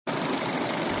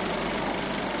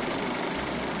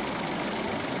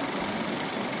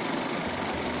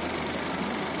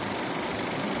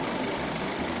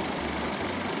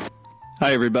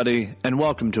Hi, everybody, and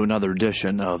welcome to another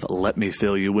edition of Let Me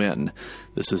Fill You In.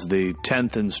 This is the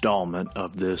 10th installment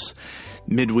of this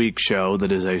midweek show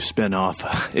that is a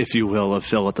spin-off, if you will, of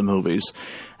Phil at the Movies.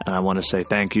 And I want to say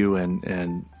thank you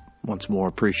and once more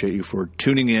appreciate you for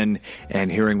tuning in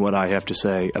and hearing what I have to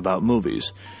say about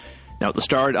movies. Now, at the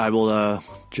start, I will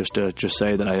just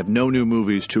say that I have no new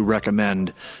movies to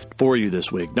recommend for you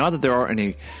this week. Not that there are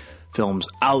any films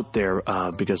out there,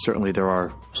 because certainly there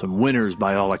are some winners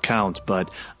by all accounts,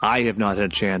 but I have not had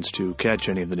a chance to catch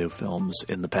any of the new films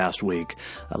in the past week.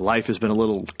 Life has been a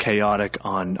little chaotic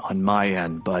on my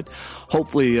end, but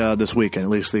hopefully this weekend, at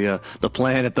least the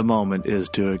plan at the moment is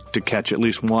to catch at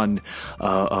least one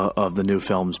of the new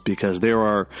films, because there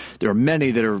are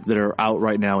many that are out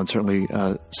right now, and certainly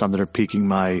some that are piquing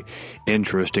my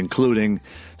interest, including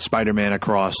Spider-Man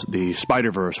Across the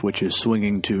Spider-Verse, which is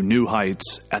swinging to new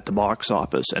heights at the box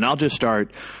office. And I'll just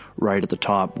start right at the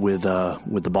top with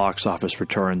the box office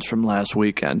returns from last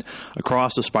weekend.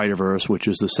 Across the Spider-Verse, which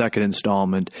is the second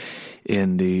installment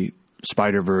in the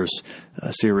Spider-Verse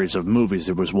series of movies.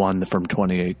 There was one from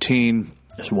 2018.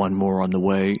 There's one more on the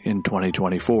way in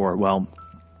 2024. Well,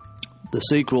 the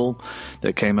sequel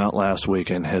that came out last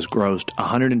weekend has grossed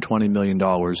 $120 million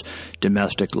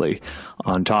domestically.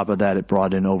 On top of that, it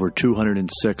brought in over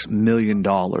 $206 million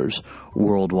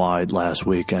worldwide last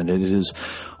weekend. It has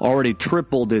already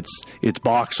tripled its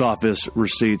box office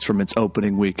receipts from its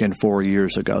opening weekend 4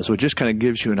 years ago. So it just kind of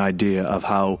gives you an idea of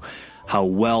how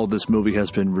well this movie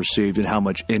has been received and how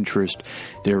much interest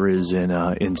there is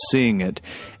in seeing it.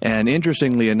 And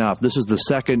interestingly enough, this is the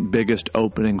second biggest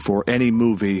opening for any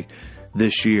movie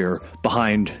this year,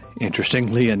 behind,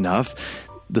 interestingly enough,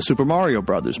 the Super Mario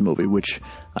Brothers movie, which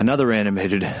another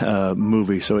animated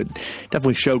movie. So it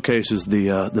definitely showcases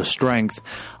the strength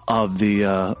of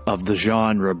the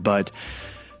genre. But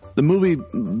the movie,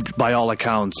 by all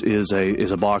accounts, is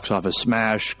a box office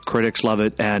smash. Critics love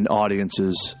it, and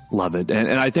audiences love it.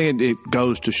 And I think it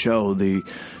goes to show the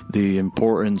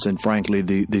importance and, frankly,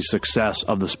 the success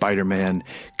of the Spider-Man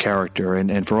character.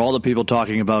 And for all the people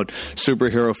talking about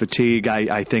superhero fatigue,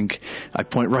 I think I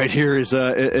point right here as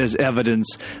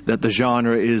evidence that the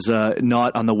genre is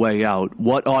not on the way out.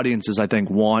 What audiences, I think,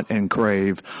 want and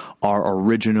crave are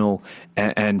original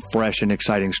and fresh and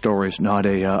exciting stories, not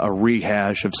a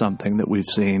rehash of something that we've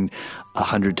seen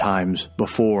 100 times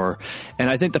before. And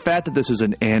I think the fact that this is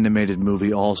an animated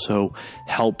movie also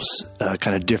helps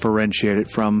kind of differentiate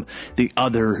it from the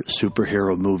other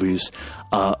superhero movies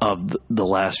of the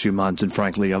last few months and,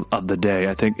 frankly, of the day.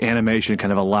 I think animation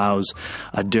kind of allows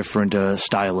a different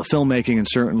style of filmmaking and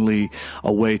certainly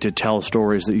a way to tell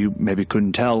stories that you maybe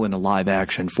couldn't tell in a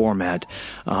live-action format.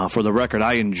 For the record,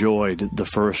 I enjoyed the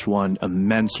first one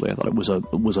immensely. I thought it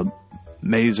was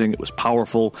amazing. It was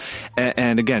powerful.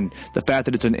 And again, the fact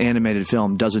that it's an animated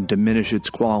film doesn't diminish its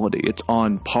quality. It's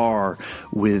on par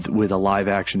with a live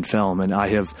action film. And I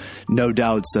have no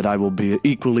doubts that I will be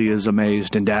equally as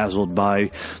amazed and dazzled by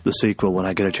the sequel when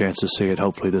I get a chance to see it,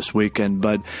 hopefully this weekend.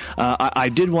 But I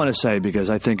did want to say,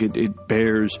 because I think it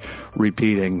bears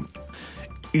repeating,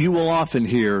 you will often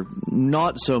hear,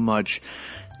 not so much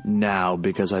now,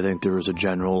 because I think there is a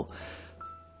general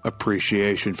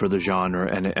appreciation for the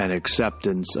genre and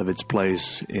acceptance of its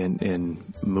place in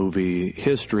movie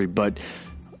history, but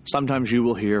sometimes you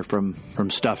will hear from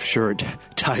stuffed shirt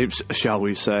types, shall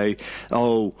we say,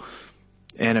 oh,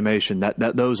 animation,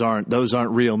 that those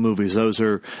aren't real movies, those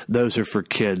are for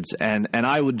kids. And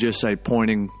I would just say,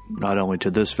 pointing not only to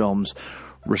this film's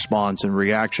response and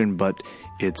reaction, but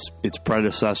its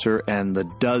predecessor and the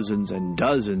dozens and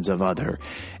dozens of other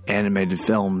animated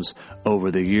films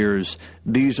over the years.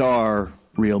 These are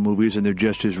real movies, and they're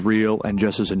just as real and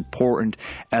just as important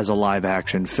as a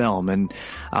live-action film. And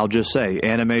I'll just say,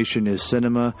 animation is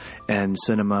cinema, and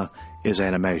cinema is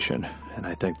animation. And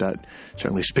I think that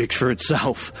certainly speaks for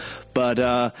itself. But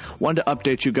wanted to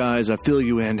update you guys, fill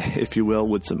you in, if you will,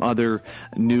 with some other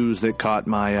news that caught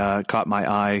my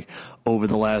eye over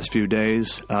the last few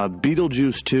days.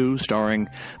 Beetlejuice 2, starring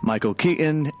Michael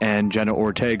Keaton and Jenna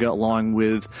Ortega, along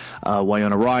with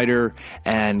Winona Ryder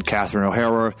and Catherine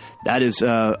O'Hara. That is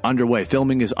underway.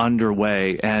 Filming is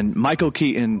underway. And Michael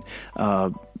Keaton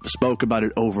spoke about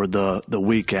it over the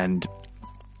weekend.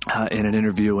 in an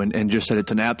interview and just said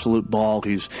it's an absolute ball.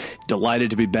 He's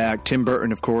delighted to be back. Tim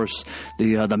Burton, of course,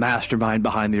 the mastermind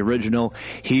behind the original,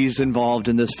 he's involved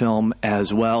in this film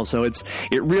as well. So it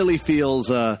really feels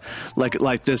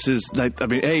like this is like, I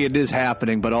mean, it is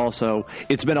happening, but also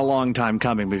it's been a long time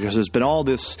coming because there's been all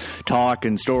this talk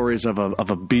and stories of a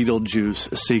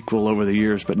Beetlejuice sequel over the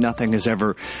years, but nothing has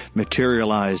ever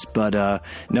materialized. But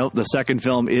no, the second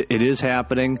film, it is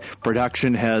happening.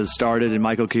 Production has started, and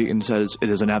Michael Keaton says it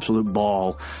is an absolute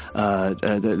ball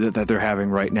that they're having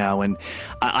right now. And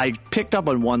I picked up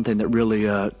on one thing that really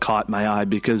caught my eye,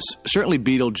 because certainly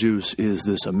Beetlejuice is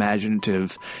this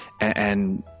imaginative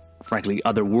and frankly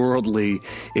otherworldly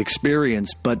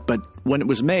experience, but when it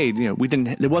was made,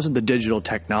 there wasn't the digital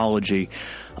technology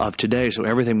of today, so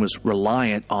everything was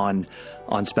reliant on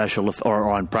special or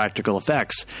on practical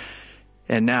effects.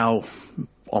 And now,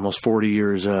 almost 40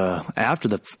 years after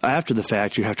the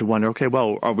fact, you have to wonder, okay,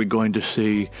 well, are we going to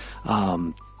see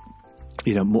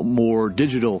more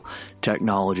digital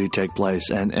technology take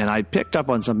place? And I picked up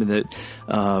on something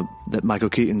that Michael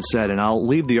Keaton said, and I'll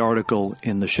leave the article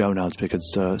in the show notes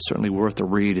because it's certainly worth a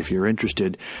read if you're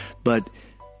interested. But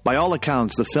by all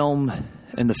accounts, the film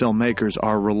and the filmmakers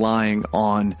are relying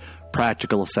on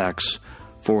practical effects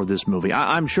for this movie.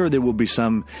 I'm sure there will be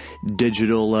some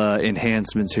digital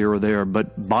enhancements here or there,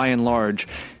 but by and large,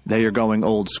 they are going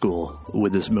old school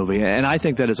with this movie. And I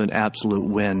think that is an absolute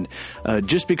win.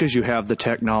 Just because you have the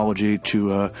technology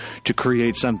to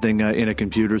create something in a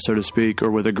computer, so to speak,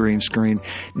 or with a green screen,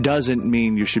 doesn't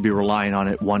mean you should be relying on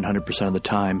it 100% of the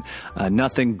time.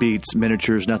 Nothing beats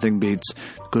miniatures, nothing beats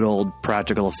good old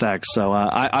practical effects. So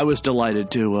I was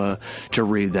delighted to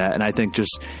read that, and I think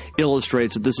just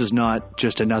illustrates that this is not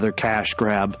just another cash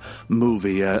grab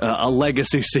movie, a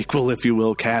legacy sequel, if you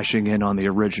will, cashing in on the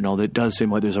original. It does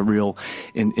seem like there's a real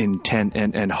intent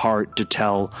and heart to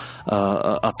tell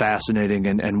a fascinating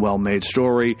and well-made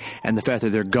story, and the fact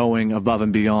that they're going above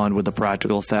and beyond with the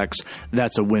practical effects,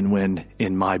 that's a win-win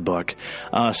in my book.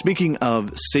 Speaking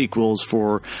of sequels,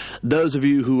 for those of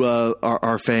you who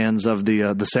are fans of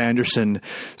the Sanderson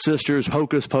sisters,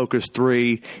 Hocus Pocus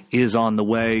 3 is on the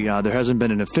way. There hasn't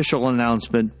been an official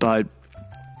announcement, but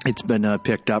it's been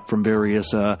picked up from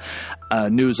various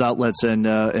news outlets and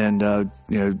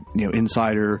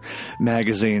insider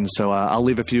magazines. So I'll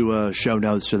leave a few show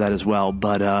notes to that as well.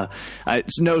 But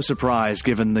it's no surprise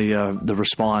given the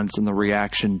response and the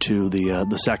reaction to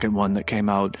the second one that came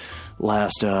out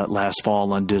last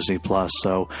fall on Disney Plus.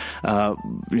 So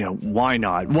why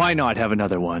not? Why not have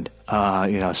another one?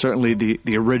 Certainly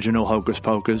the original Hocus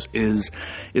Pocus is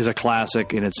a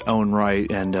classic in its own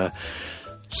right, and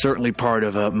certainly part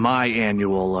of my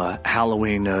annual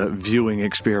Halloween viewing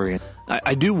experience.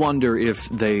 I do wonder if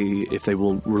they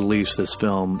will release this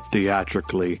film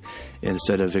theatrically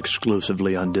instead of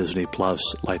exclusively on Disney Plus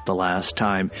like the last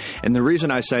time. And the reason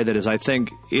I say that is I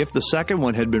think if the second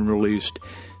one had been released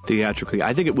theatrically,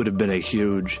 I think it would have been a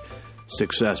huge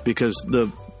success, because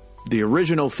the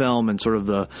original film and sort of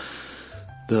the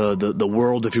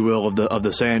world, if you will, of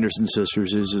the Sanderson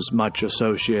sisters is as much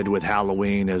associated with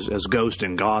Halloween as ghosts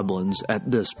and goblins at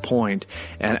this point,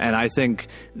 and I think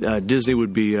Disney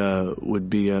would be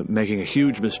making a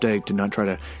huge mistake to not try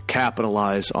to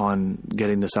capitalize on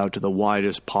getting this out to the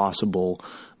widest possible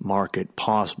market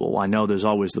possible. I know there's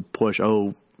always the push,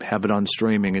 have it on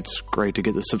streaming. It's great to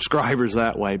get the subscribers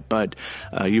that way, but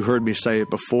you heard me say it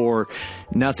before,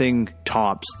 nothing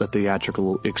tops the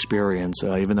theatrical experience,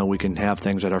 even though we can have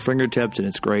things at our fingertips, and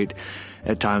it's great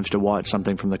at times to watch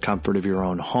something from the comfort of your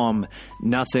own home.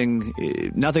 Nothing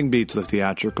beats the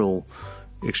theatrical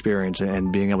experience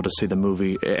and being able to see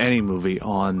any movie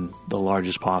on the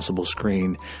largest possible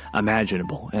screen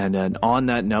imaginable. And on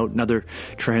that note, another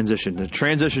transition to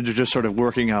just sort of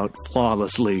working out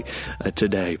flawlessly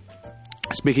today.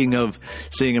 Speaking of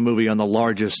seeing a movie on the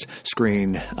largest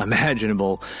screen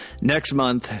imaginable, next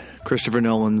month, Christopher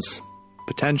Nolan's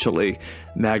potentially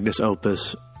magnus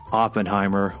opus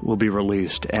Oppenheimer will be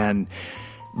released. And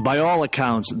by all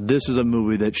accounts, this is a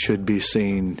movie that should be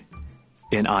seen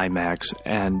in IMAX,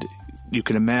 and you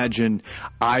can imagine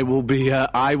I will be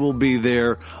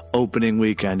there opening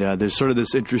weekend. There's sort of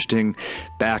this interesting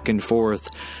back and forth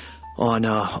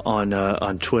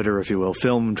on Twitter, if you will,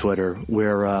 film Twitter,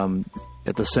 where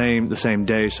at the same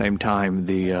day, same time,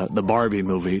 the Barbie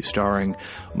movie starring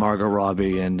Margot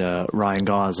Robbie and Ryan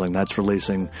Gosling, that's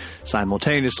releasing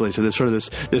simultaneously. So there's sort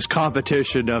of this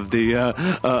competition of the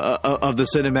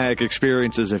cinematic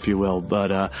experiences, if you will.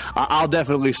 But I'll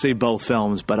definitely see both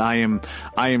films. But I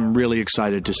am really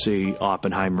excited to see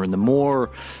Oppenheimer, and the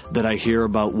more that I hear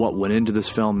about what went into this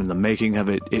film and the making of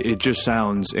it, it just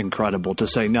sounds incredible. To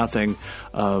say nothing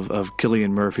of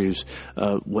Cillian Murphy's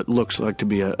what looks like to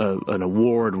be an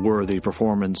award-worthy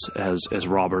performance as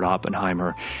Robert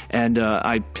Oppenheimer. And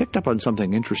I picked up on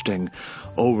something interesting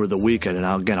over the weekend, and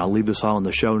I'll leave this all in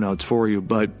the show notes for you,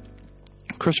 but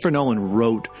Christopher Nolan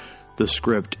wrote the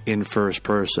script in first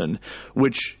person,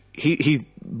 which he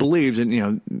believes,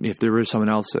 and if there is someone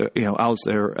else out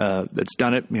there that's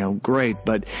done it, great,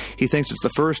 but he thinks it's the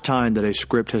first time that a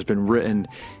script has been written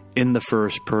in the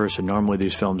first person. Normally,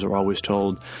 these films are always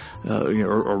told,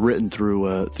 or written through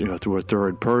a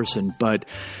third person. But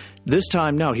this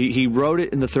time, no, he wrote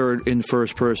it in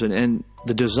first person, and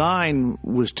the design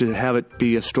was to have it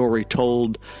be a story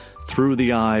told through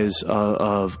the eyes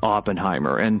of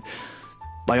Oppenheimer. And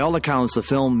by all accounts, the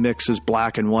film mixes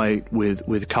black and white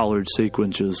with colored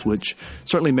sequences, which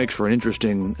certainly makes for an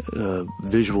interesting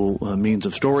visual means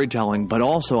of storytelling, but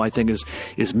also I think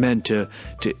is meant to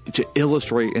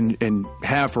illustrate and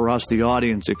have for us, the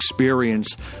audience,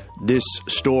 experience this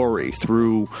story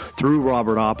through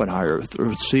Robert Oppenheimer,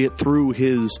 see it through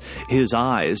his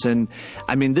eyes. And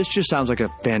I mean, this just sounds like a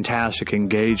fantastic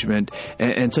engagement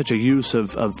and such a use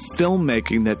of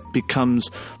filmmaking that becomes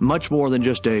much more than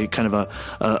just a kind of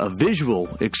a visual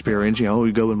experience.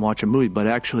 We go and watch a movie, but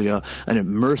actually an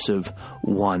immersive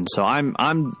one. So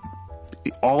I'm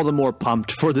all the more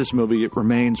pumped for this movie. It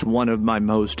remains one of my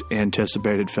most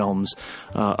anticipated films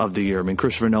of the year. I mean,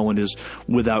 Christopher Nolan is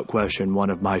without question one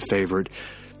of my favorite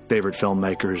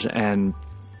filmmakers, and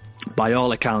by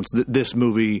all accounts, this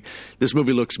movie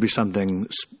looks to be something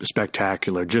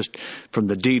spectacular, just from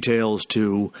the details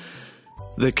to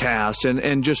the cast,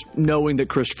 and just knowing that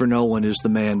Christopher Nolan is the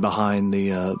man behind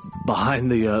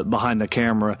the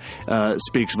camera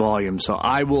speaks volumes. So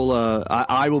I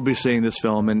will be seeing this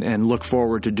film and look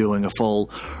forward to doing a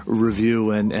full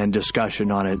review and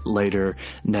discussion on it later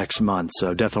next month.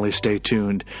 So definitely stay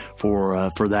tuned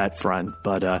for that front.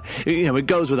 But it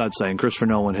goes without saying, Christopher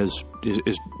Nolan is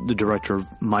the director of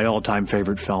my all-time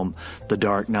favorite film, The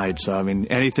Dark Knight. So I mean,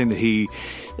 anything that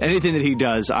he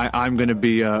does, I'm going to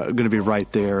be right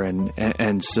there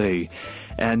and see.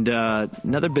 And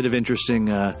another bit of interesting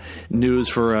news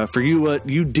for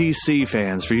you DC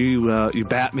fans, for you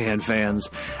Batman fans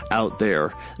out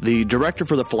there. The director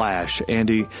for The Flash,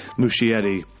 Andy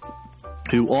Muschietti,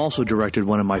 who also directed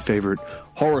one of my favorite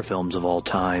horror films of all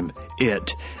time,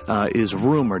 It, is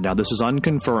rumored, now this is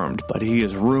unconfirmed, but he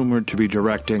is rumored to be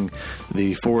directing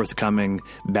the forthcoming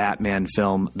Batman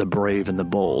film, The Brave and the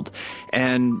Bold.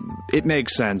 And it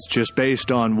makes sense, just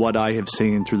based on what I have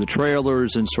seen through the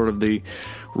trailers and sort of the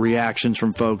reactions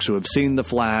from folks who have seen The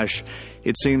Flash.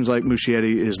 It seems like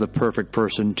Muschietti is the perfect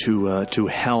person to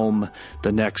helm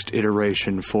the next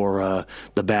iteration for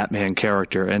the Batman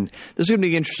character. And this is going to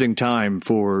be an interesting time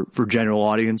for general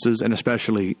audiences, and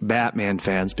especially Batman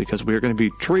fans, because we are going to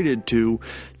be treated to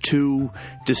two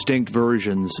distinct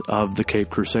versions of the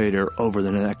Caped Crusader over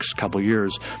the next couple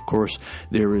years. Of course,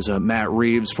 there is Matt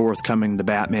Reeves' forthcoming The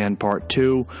Batman Part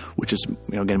 2, which is,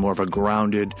 again, more of a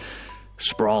grounded,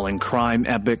 sprawling crime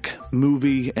epic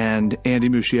movie, and Andy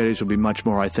Muschietti's will be much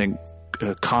more, I think,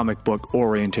 comic book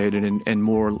orientated and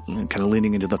more kind of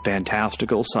leaning into the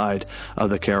fantastical side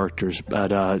of the characters.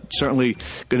 But certainly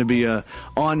going to be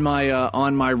on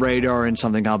my radar and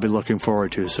something I'll be looking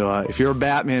forward to. So if you're a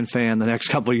Batman fan, the next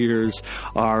couple of years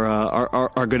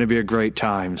are going to be a great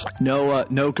times.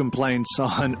 No complaints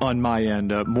on my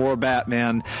end. More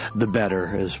Batman, the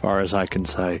better, as far as I can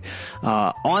say.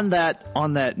 On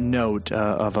that note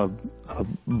of a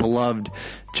beloved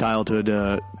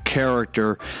childhood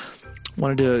character,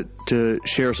 wanted to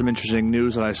share some interesting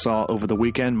news that I saw over the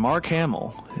weekend. Mark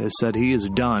Hamill has said he is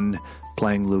done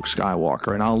playing Luke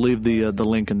Skywalker, and I'll leave the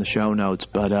link in the show notes.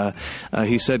 But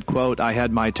he said, quote, "I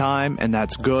had my time, and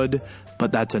that's good,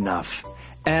 but that's enough."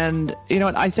 And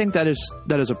I think that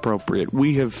is appropriate.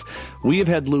 We have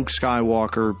had Luke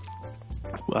Skywalker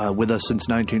with us since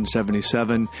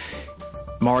 1977.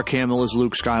 Mark Hamill is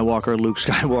Luke Skywalker. Luke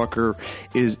Skywalker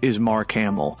is Mark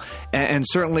Hamill. And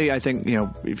certainly, I think,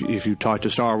 if you talk to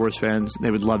Star Wars fans,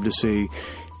 they would love to see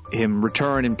him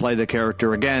return and play the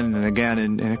character again and again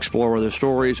and explore other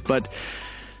stories. But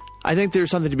I think there's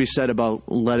something to be said about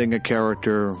letting a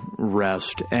character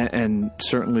rest, and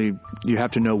certainly you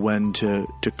have to know when to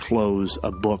close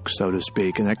a book, so to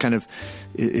speak, and that kind of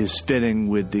is fitting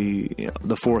with the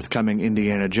forthcoming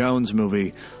Indiana Jones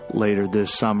movie later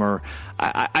this summer.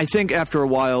 I think after a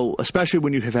while, especially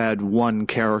when you have had one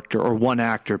character or one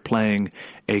actor playing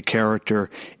a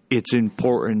character, it's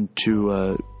important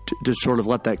to sort of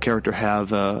let that character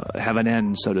have an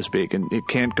end, so to speak, and it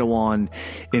can't go on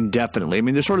indefinitely. I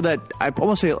mean, there's sort of that, I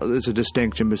almost say there's a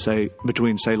distinction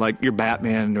between, say, like your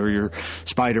Batman or your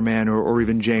Spider-Man or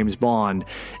even James Bond.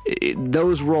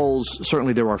 Those roles,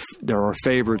 certainly there are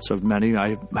favorites of many.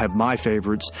 I have my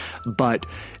favorites, but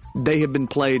they have been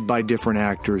played by different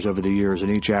actors over the years, and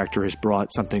each actor has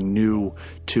brought something new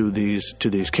to these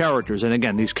characters. And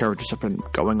again, these characters have been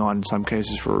going on in some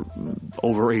cases for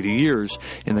over 80 years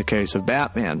in the case of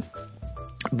Batman.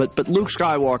 But Luke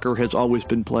Skywalker has always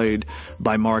been played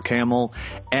by Mark Hamill,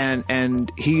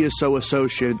 and he is so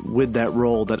associated with that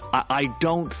role that I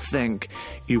don't think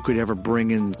you could ever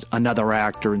bring in another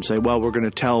actor and say, well, we're going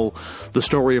to tell the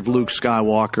story of Luke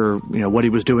Skywalker, what he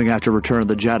was doing after Return of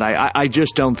the Jedi. I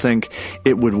just don't think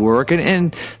it would work.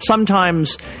 And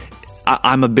sometimes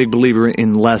I'm a big believer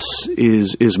in less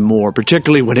is more,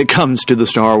 particularly when it comes to the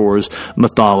Star Wars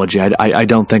mythology. I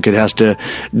don't think it has to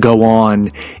go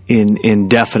on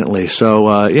indefinitely.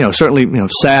 So, certainly,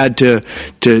 sad to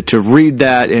read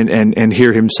that and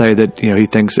hear him say that, he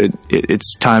thinks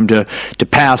it's time to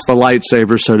pass the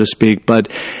lightsaber, so to speak. But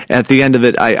at the end of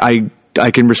it, I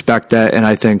can respect that, and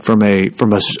I think from a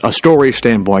story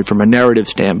standpoint, from a narrative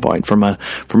standpoint, from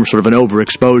sort of an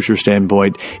overexposure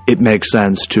standpoint, it makes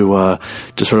sense to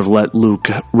sort of let Luke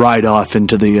ride off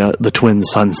into the twin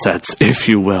sunsets, if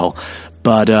you will.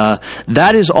 But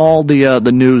that is all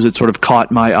the news that sort of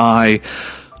caught my eye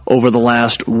over the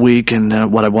last week,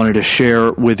 and what I wanted to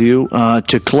share with you.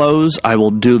 To close, I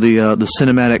will do the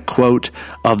cinematic quote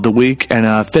of the week,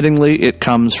 and fittingly, it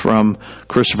comes from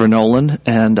Christopher Nolan,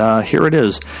 and here it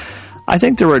is. I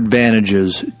think there are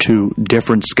advantages to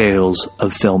different scales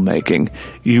of filmmaking.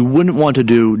 You wouldn't want to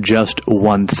do just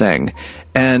one thing.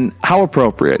 And how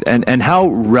appropriate and how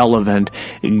relevant,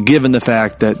 given the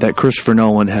fact that Christopher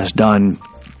Nolan has done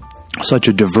such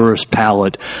a diverse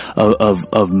palette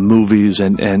of movies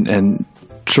and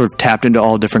sort of tapped into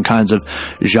all different kinds of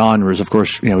genres. Of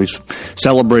course, he's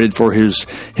celebrated for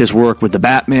his work with the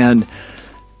Batman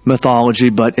mythology,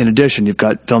 but in addition, you've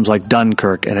got films like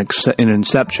Dunkirk and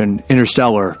Inception,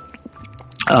 Interstellar,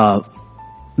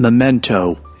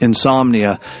 Memento,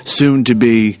 Insomnia, soon to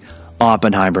be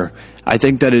Oppenheimer. I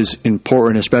think that is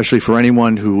important, especially for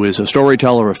anyone who is a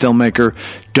storyteller or a filmmaker.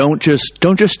 Don't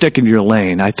just stick in your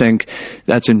lane. I think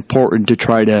that's important to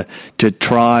try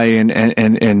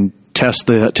and test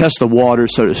the water,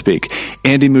 so to speak.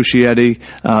 Andy Muschietti,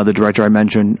 the director I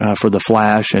mentioned for The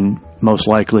Flash, and most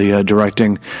likely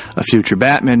directing a future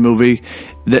Batman movie.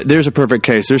 There's a perfect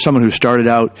case. There's someone who started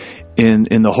out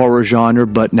in the horror genre,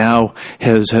 but now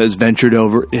has ventured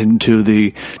over into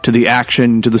the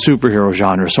action, to the superhero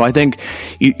genre. So I think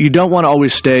you don't want to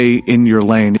always stay in your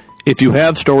lane. If you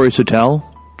have stories to tell,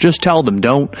 just tell them.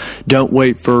 Don't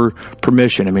wait for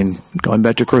permission. I mean, going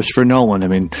back to Christopher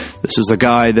Nolan, this is a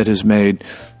guy that has made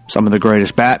some of the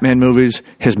greatest Batman movies,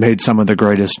 has made some of the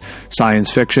greatest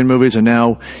science fiction movies, and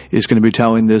now is going to be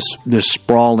telling this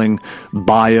sprawling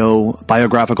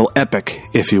biographical epic,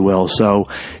 if you will. So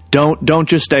don't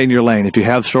just stay in your lane. If you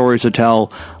have stories to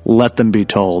tell, let them be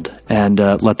told, and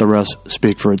let the rest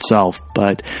speak for itself.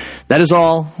 But that is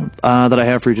all that I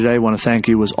have for you today. I want to thank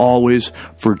you, as always,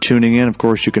 for tuning in. Of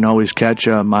course, you can always catch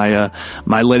my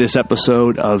latest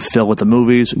episode of Phil with the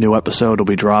Movies. A new episode will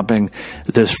be dropping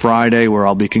this Friday, where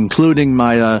I'll be concluding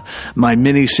my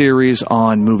mini-series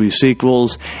on movie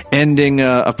sequels, ending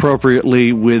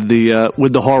appropriately with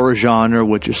the horror genre,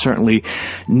 which is certainly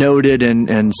noted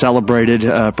and celebrated,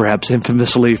 perhaps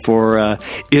infamously, for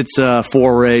its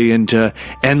foray into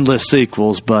endless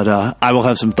sequels. But I will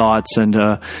have some thoughts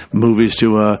and movies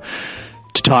to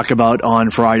talk about on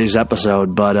Friday's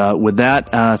episode. But with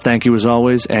that, thank you as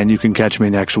always, and you can catch me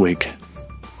next week.